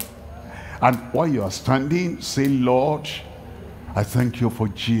up. And while you are standing, say, Lord, I thank you for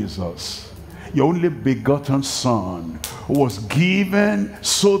Jesus, your only begotten Son, who was given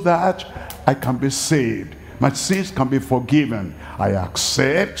so that I can be saved. My sins can be forgiven. I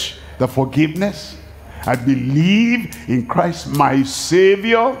accept the forgiveness. I believe in Christ my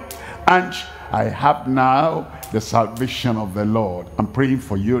Savior, and I have now the salvation of the Lord. I'm praying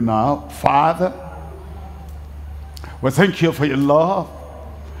for you now. Father, we thank you for your love.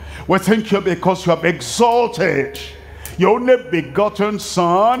 We thank you because you have exalted your only begotten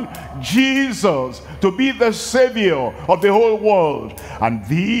Son, Jesus, to be the Savior of the whole world. And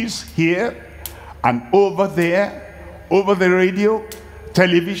these here and over there, over the radio,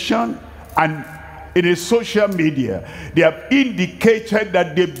 television, and in the social media, they have indicated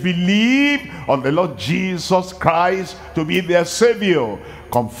that they believe on the Lord Jesus Christ to be their Savior.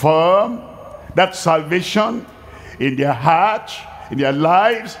 Confirm that salvation in their heart, in their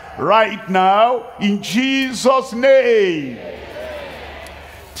lives, right now, in Jesus' name.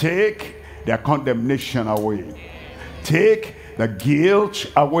 Take their condemnation away. Take the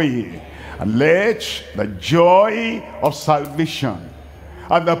guilt away. And let the joy of salvation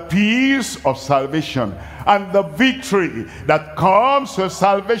and the peace of salvation and the victory that comes with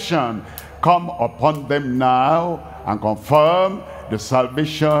salvation come upon them now and confirm the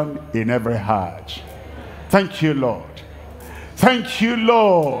salvation in every heart. Thank you, Lord. Thank you,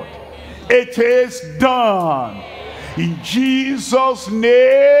 Lord. It is done. In Jesus'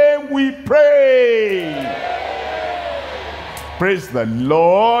 name we pray. Praise the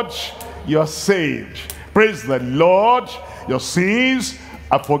Lord, you're saved. Praise the Lord, your sins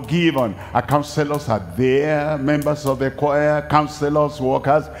are forgiven. Our counselors are there, members of the choir, counselors,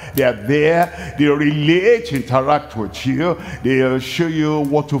 workers, they are there. They relate, interact with you. They'll show you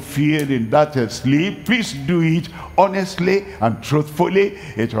what to feel in that sleep. Please do it honestly and truthfully.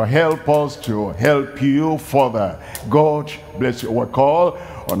 It will help us to help you further. God bless you. We'll call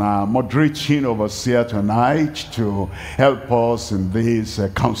on our moderating overseer tonight to help us in this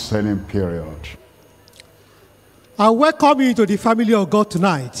counseling period. I welcome you into the family of God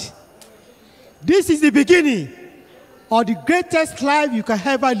tonight. This is the beginning of the greatest life you can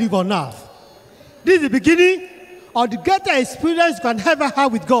ever live on earth. This is the beginning of the greatest experience you can ever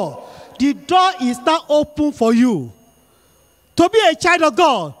have with God. The door is now open for you to be a child of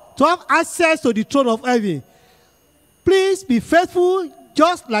God, to have access to the throne of heaven. Please be faithful,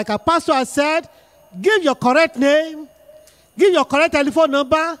 just like a pastor has said. Give your correct name, give your correct telephone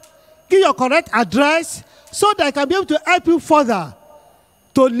number, give your correct address, so that I can be able to help you further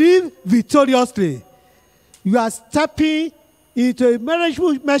to live victoriously. You are stepping into a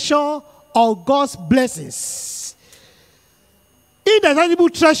manageable measure of God's blessings. Inexhaustible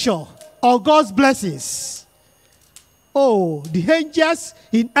treasure of God's blessings. Oh, the angels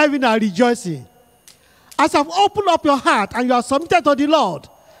in heaven are rejoicing. As I've opened up your heart and you are submitted to the Lord,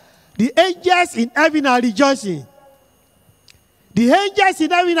 the angels in heaven are rejoicing. The angels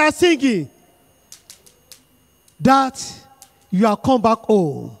in heaven are singing that you have come back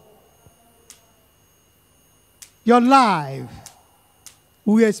home. Your life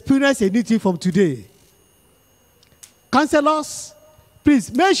will experience a new thing from today. Counselors,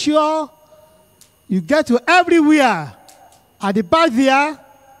 please make sure you get to everywhere. At the back there,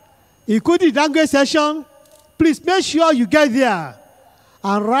 including the language session, please make sure you get there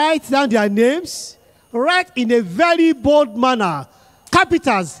and write down their names. Write in a very bold manner.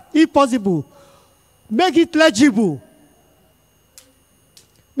 Capitals, if possible. Make it legible.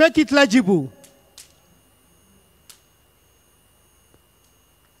 Make it legible.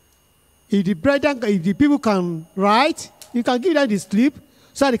 If the people can write, you can give them the slip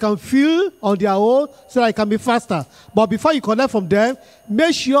so that they can fill on their own so that it can be faster. But before you collect from them,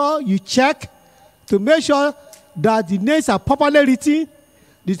 make sure you check to make sure that the names are properly written,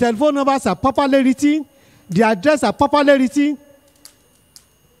 the telephone numbers are properly written, the address are properly written.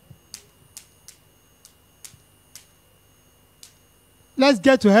 Let's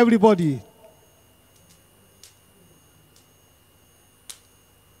get to everybody.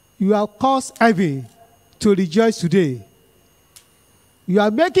 You have caused heaven to rejoice today. You are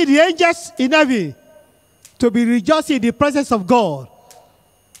making the angels in heaven to be rejoicing in the presence of God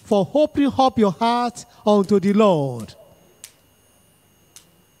for opening up your heart unto the Lord.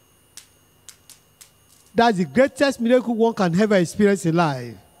 That's the greatest miracle one can ever experience in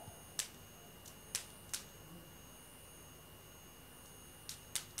life.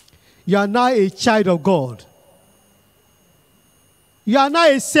 You are now a child of God. You are now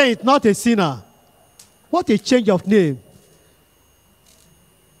a saint, not a sinner. What a change of name.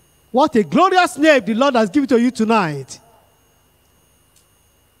 What a glorious name the Lord has given to you tonight.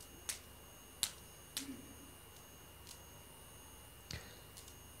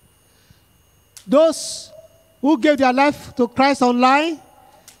 Those who gave their life to Christ online,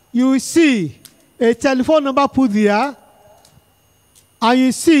 you will see a telephone number put there, and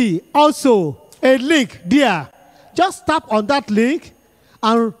you see also a link there. Just tap on that link,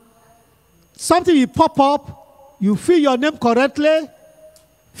 and something will pop up. You fill your name correctly,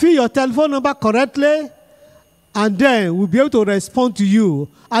 fill your telephone number correctly, and then we'll be able to respond to you.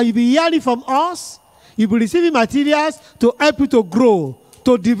 And you'll be hearing from us. You'll be receiving materials to help you to grow,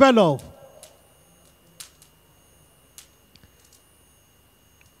 to develop.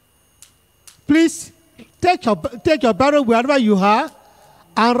 Please take your Bible wherever you are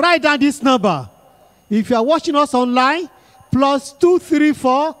and write down this number. If you are watching us online,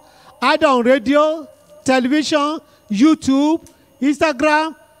 +234, either on radio, television, YouTube,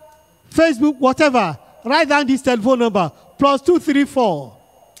 Instagram, Facebook, whatever. Write down this telephone number, +234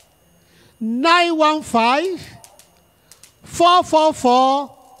 915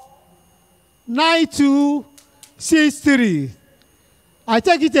 444 9263. I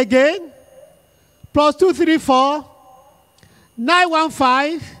take it again. +234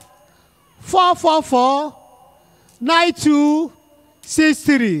 915 444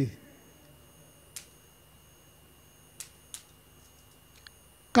 9263.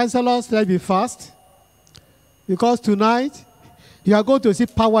 Counselors, let's be fast, because tonight you are going to see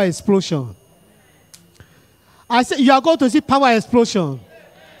power explosion. I said you are going to see power explosion.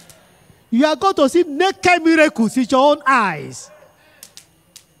 You are going to see naked miracles with your own eyes.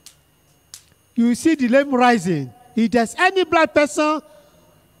 You will see the lame rising. If there's any blind person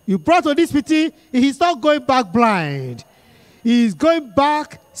you brought to this meeting, he is not going back blind. He is going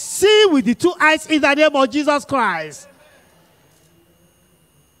back seeing with the two eyes in the name of Jesus Christ.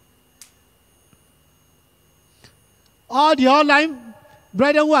 All the online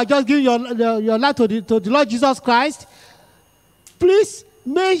brethren who are just giving your life to the Lord Jesus Christ, please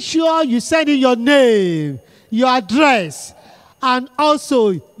make sure you send in your name, your address, and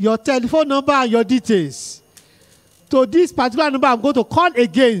also your telephone number and your details. To this particular number, I'm going to call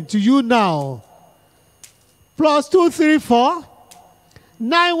again to you now. +234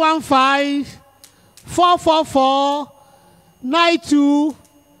 915 444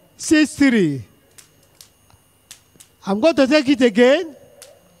 9263. I'm going to take it again.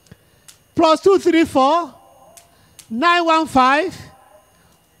 +234 915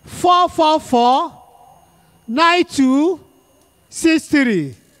 444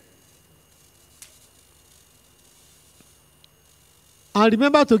 9263. And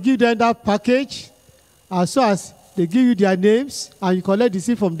remember to give them that package as soon as they give you their names and you collect the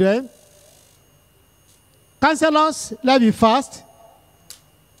seed from them. Counselors, let's be fast.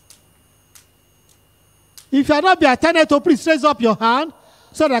 If you are not being attended to, please raise up your hand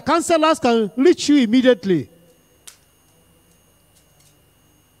so that counselors can reach you immediately.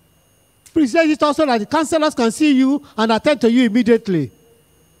 Please raise it also so that the counselors can see you and attend to you immediately.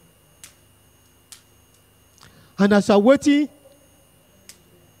 And as you are waiting,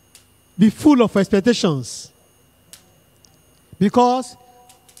 be full of expectations. Because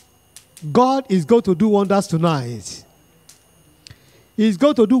God is going to do wonders tonight. He's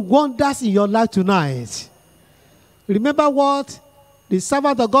going to do wonders in your life tonight. Remember what the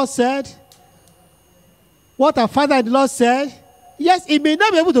servant of God said? What our Father in the Lord said? Yes, he may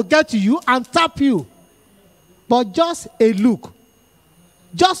not be able to get to you and tap you. But just a look.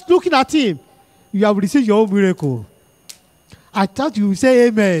 Just looking at him, you have received your own miracle. I thought you would say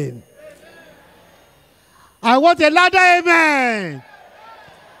amen. I want a louder amen.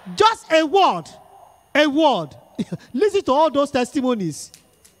 Just a word. A word. Listen to all those testimonies.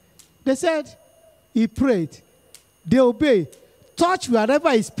 They said, he prayed. They obey. Touch wherever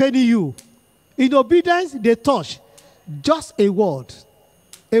is paining you. In obedience, they touch. Just a word.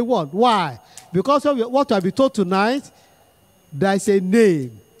 A word. Why? Because of what I have been told tonight, there is a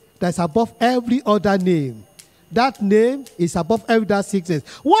name that's above every other name. That name is above every other sickness.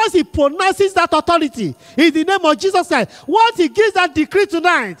 Once he pronounces that authority in the name of Jesus Christ, once he gives that decree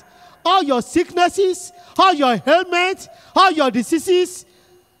tonight, all your sicknesses, all your ailments, all your diseases,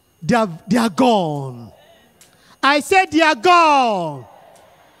 they are gone. I said they are gone.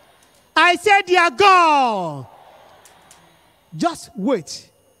 I said they are gone. Just wait.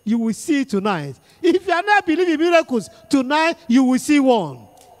 You will see tonight. If you are not believing miracles, tonight you will see one.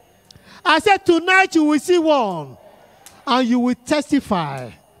 I said tonight you will see one. And you will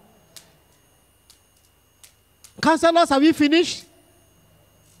testify. Counselors, have you finished?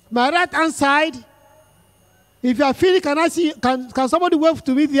 My right hand side. If you are finished, can I see? Can somebody wave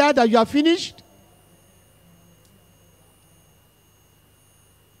to me there that you are finished?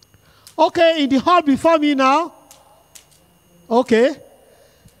 Okay, in the hall before me now. Okay.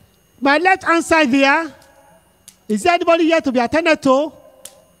 My left hand side there. Is there anybody here to be attended to?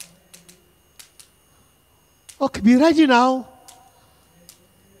 Okay, be ready now.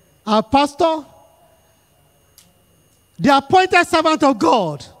 Our pastor, the appointed servant of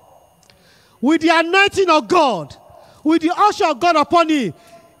God, with the anointing of God, with the usher of God upon him,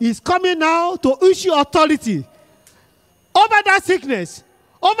 is coming now to issue authority over that sickness,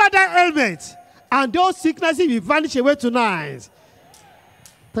 over that ailment, and those sicknesses will vanish away tonight.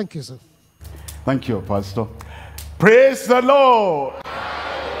 Thank you, sir. Thank you, Pastor. Praise the Lord.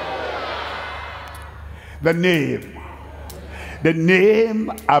 The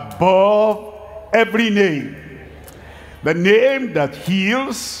name above every name, the name that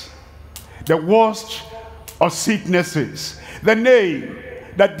heals the worst of sicknesses, the name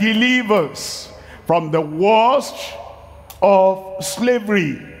that delivers from the worst of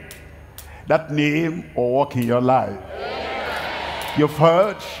slavery. That name will work in your life. You've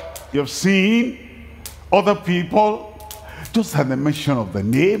heard, you've seen other people just at the mention of the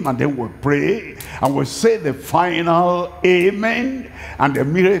name, and then we'll pray and we'll say the final amen, and the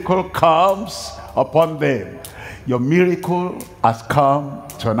miracle comes upon them. Your miracle has come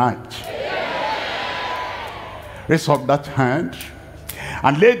tonight. Raise up that hand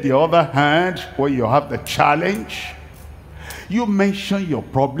and lay the other hand where you have the challenge. You mention your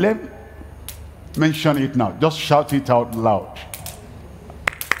problem. Mention it now. Just shout it out loud.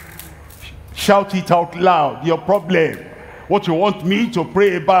 Shout it out loud. Your problem. What you want me to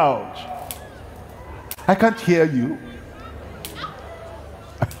pray about. I can't hear you.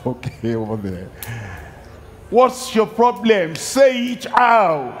 Okay, over there. What's your problem? Say it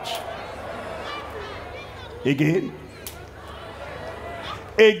out. Again.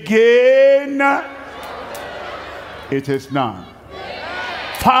 Again. It is none.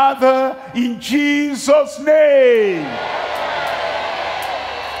 Father, in Jesus' name.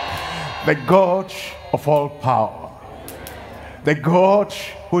 The God of all power. The God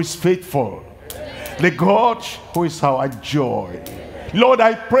who is faithful. The God who is our joy. Lord,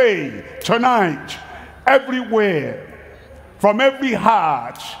 I pray tonight, everywhere, from every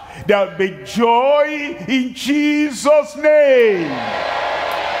heart, there will be joy in Jesus' name.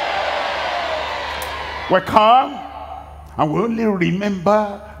 We come and we only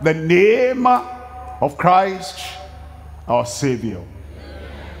remember the name of Christ, our Savior.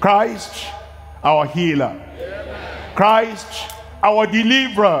 Christ, our healer. Christ, our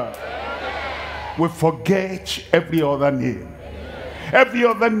deliverer. We forget every other name. Every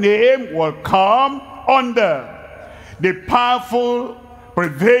other name will come under the powerful,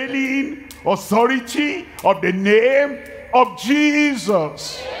 prevailing authority of the name of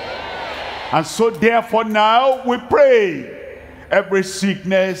Jesus. And so therefore now we pray, every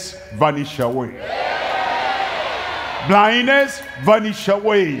sickness vanish away. Blindness vanish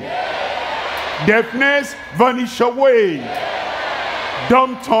away. Deafness vanish away.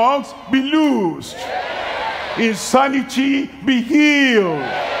 Dumb tongues be loosed. Insanity be healed.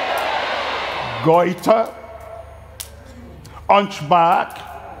 Goiter, hunchback,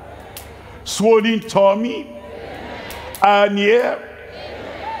 swollen tummy, hernia,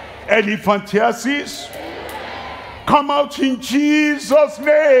 elephantiasis, come out in Jesus'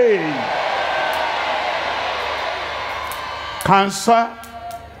 name. Cancer,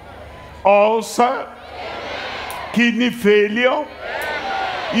 ulcer, kidney failure,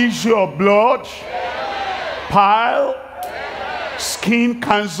 issue of blood, pile, skin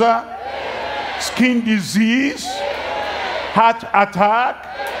cancer, skin disease, heart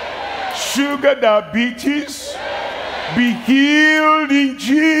attack, sugar diabetes, be healed in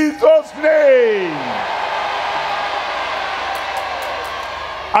Jesus' name.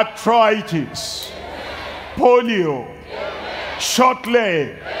 Arthritis, polio, short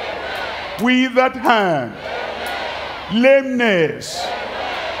leg, withered hand, lameness,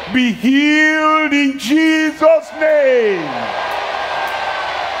 be healed in Jesus' name.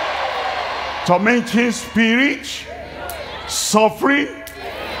 Tormenting spirit, suffering,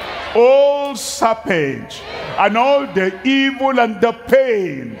 old serpent, and all the evil and the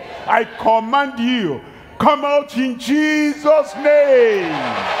pain, I command you, come out in Jesus' name.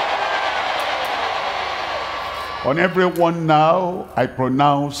 On everyone now, I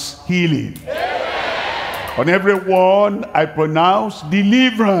pronounce healing. On everyone, I pronounce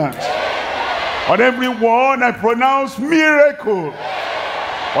deliverance. On everyone, I pronounce miracle.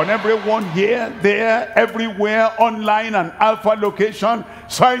 On everyone here, there, everywhere, online and alpha location,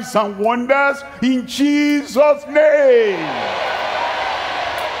 signs and wonders in Jesus' name.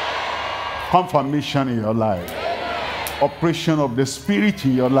 Confirmation in your life. Operation of the Spirit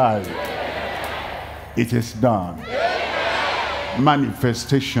in your life. It is done.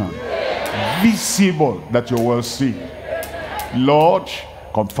 Manifestation. Visible that you will see. Lord,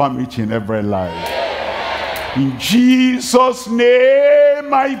 confirm it in every life. In Jesus'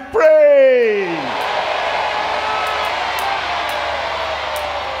 name I pray.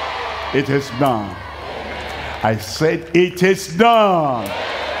 It is done. I said it is done.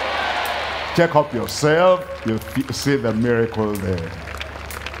 Check up yourself. You'll see the miracle there.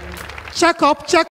 Check up, check